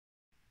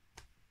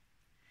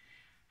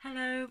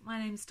Hello, my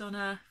name's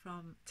Donna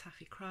from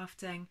Taffy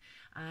Crafting,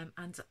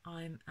 and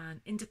I'm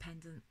an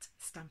independent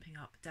Stampin'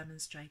 Up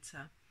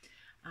demonstrator.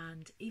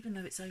 And even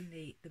though it's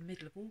only the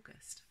middle of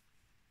August,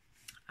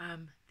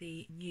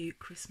 the new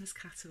Christmas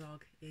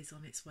catalogue is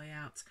on its way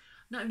out.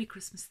 Not only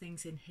Christmas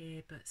things in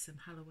here, but some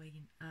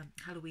Halloween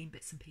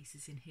bits and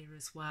pieces in here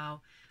as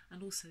well,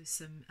 and also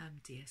some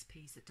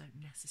DSPs that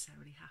don't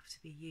necessarily have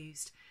to be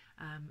used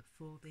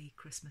for the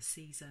Christmas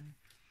season.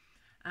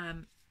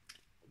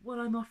 What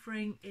I'm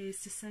offering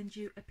is to send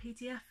you a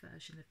PDF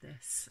version of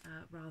this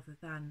rather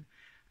than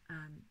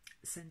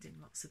sending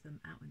lots of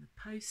them out in the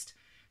post.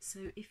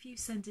 So if you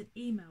send an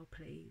email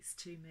please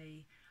to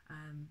me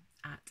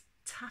at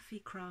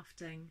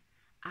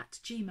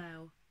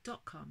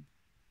taffycrafting@gmail.com,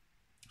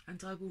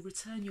 and I will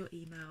return your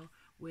email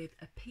with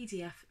a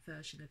PDF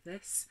version of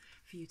this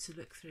for you to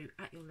look through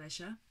at your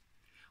leisure.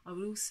 I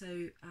will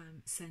also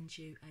send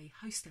you a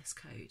hostess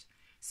code,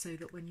 so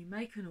that when you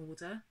make an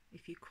order,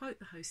 if you quote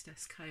the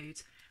hostess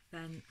code,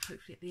 then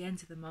hopefully at the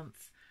end of the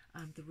month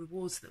the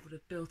rewards that would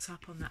have built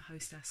up on that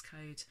hostess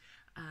code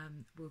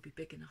will be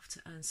big enough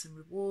to earn some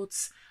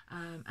rewards,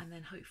 and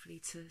then hopefully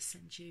to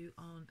send you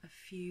on a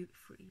few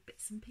free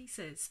bits and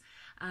pieces.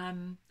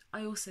 I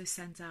also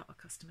send out a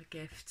customer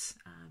gift,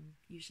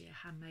 usually a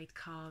handmade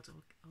card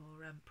or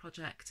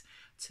project,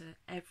 to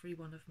every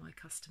one of my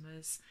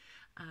customers.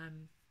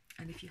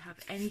 And if you have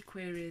any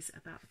queries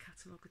about the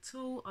catalogue at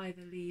all,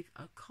 either leave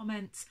a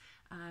comment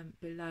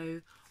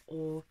below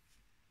or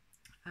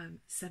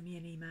send me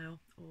an email,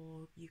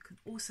 or you can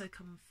also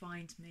come and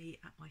find me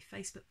at my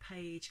Facebook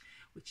page,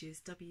 which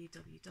is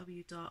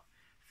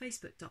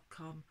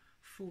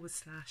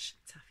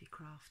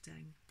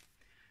www.facebook.com/taffycrafting.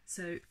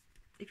 So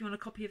if you want a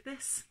copy of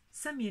this,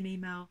 send me an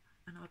email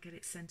and I'll get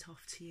it sent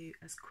off to you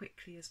as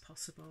quickly as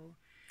possible.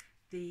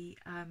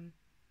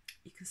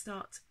 You can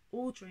start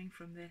ordering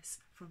from this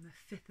from the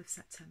 5th of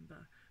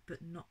September,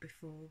 but not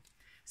before.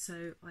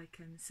 So I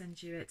can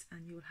send you it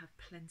and you will have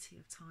plenty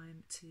of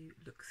time to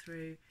look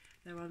through.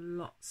 There are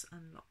lots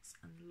and lots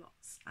and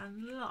lots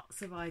and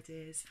lots of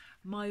ideas.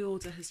 My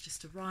order has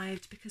just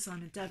arrived. Because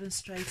I'm a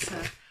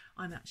demonstrator,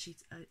 I'm actually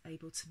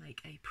able to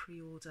make a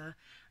pre-order,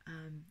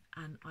 and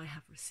I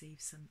have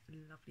received some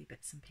lovely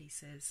bits and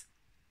pieces.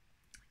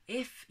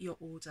 If your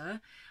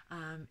order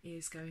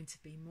is going to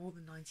be more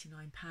than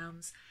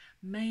 £99,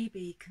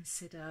 maybe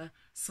consider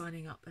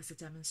signing up as a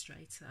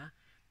demonstrator.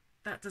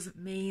 That doesn't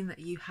mean that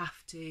you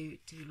have to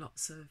do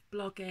lots of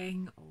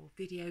blogging or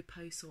video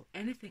posts or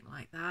anything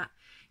like that.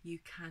 You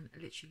can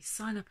literally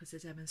sign up as a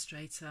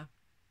demonstrator,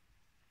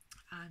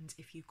 and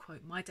if you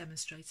quote my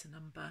demonstrator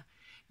number,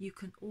 you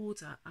can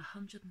order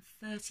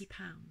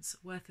 £130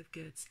 worth of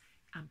goods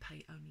and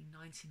pay only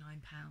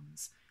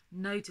 £99.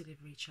 No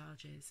delivery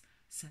charges,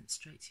 sent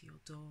straight to your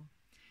door.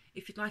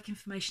 If you'd like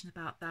information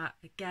about that,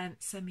 again,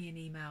 send me an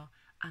email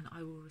and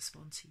I will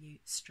respond to you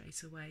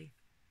straight away.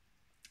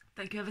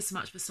 Thank you ever so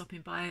much for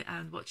stopping by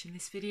and watching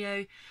this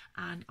video,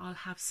 and I'll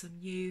have some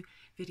new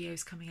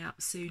videos coming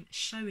out soon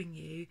showing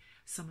you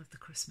some of the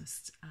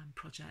Christmas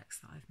projects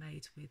that I've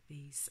made with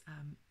these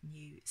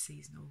new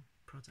seasonal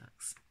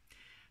products.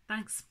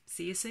 Thanks,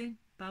 see you soon,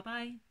 bye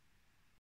bye.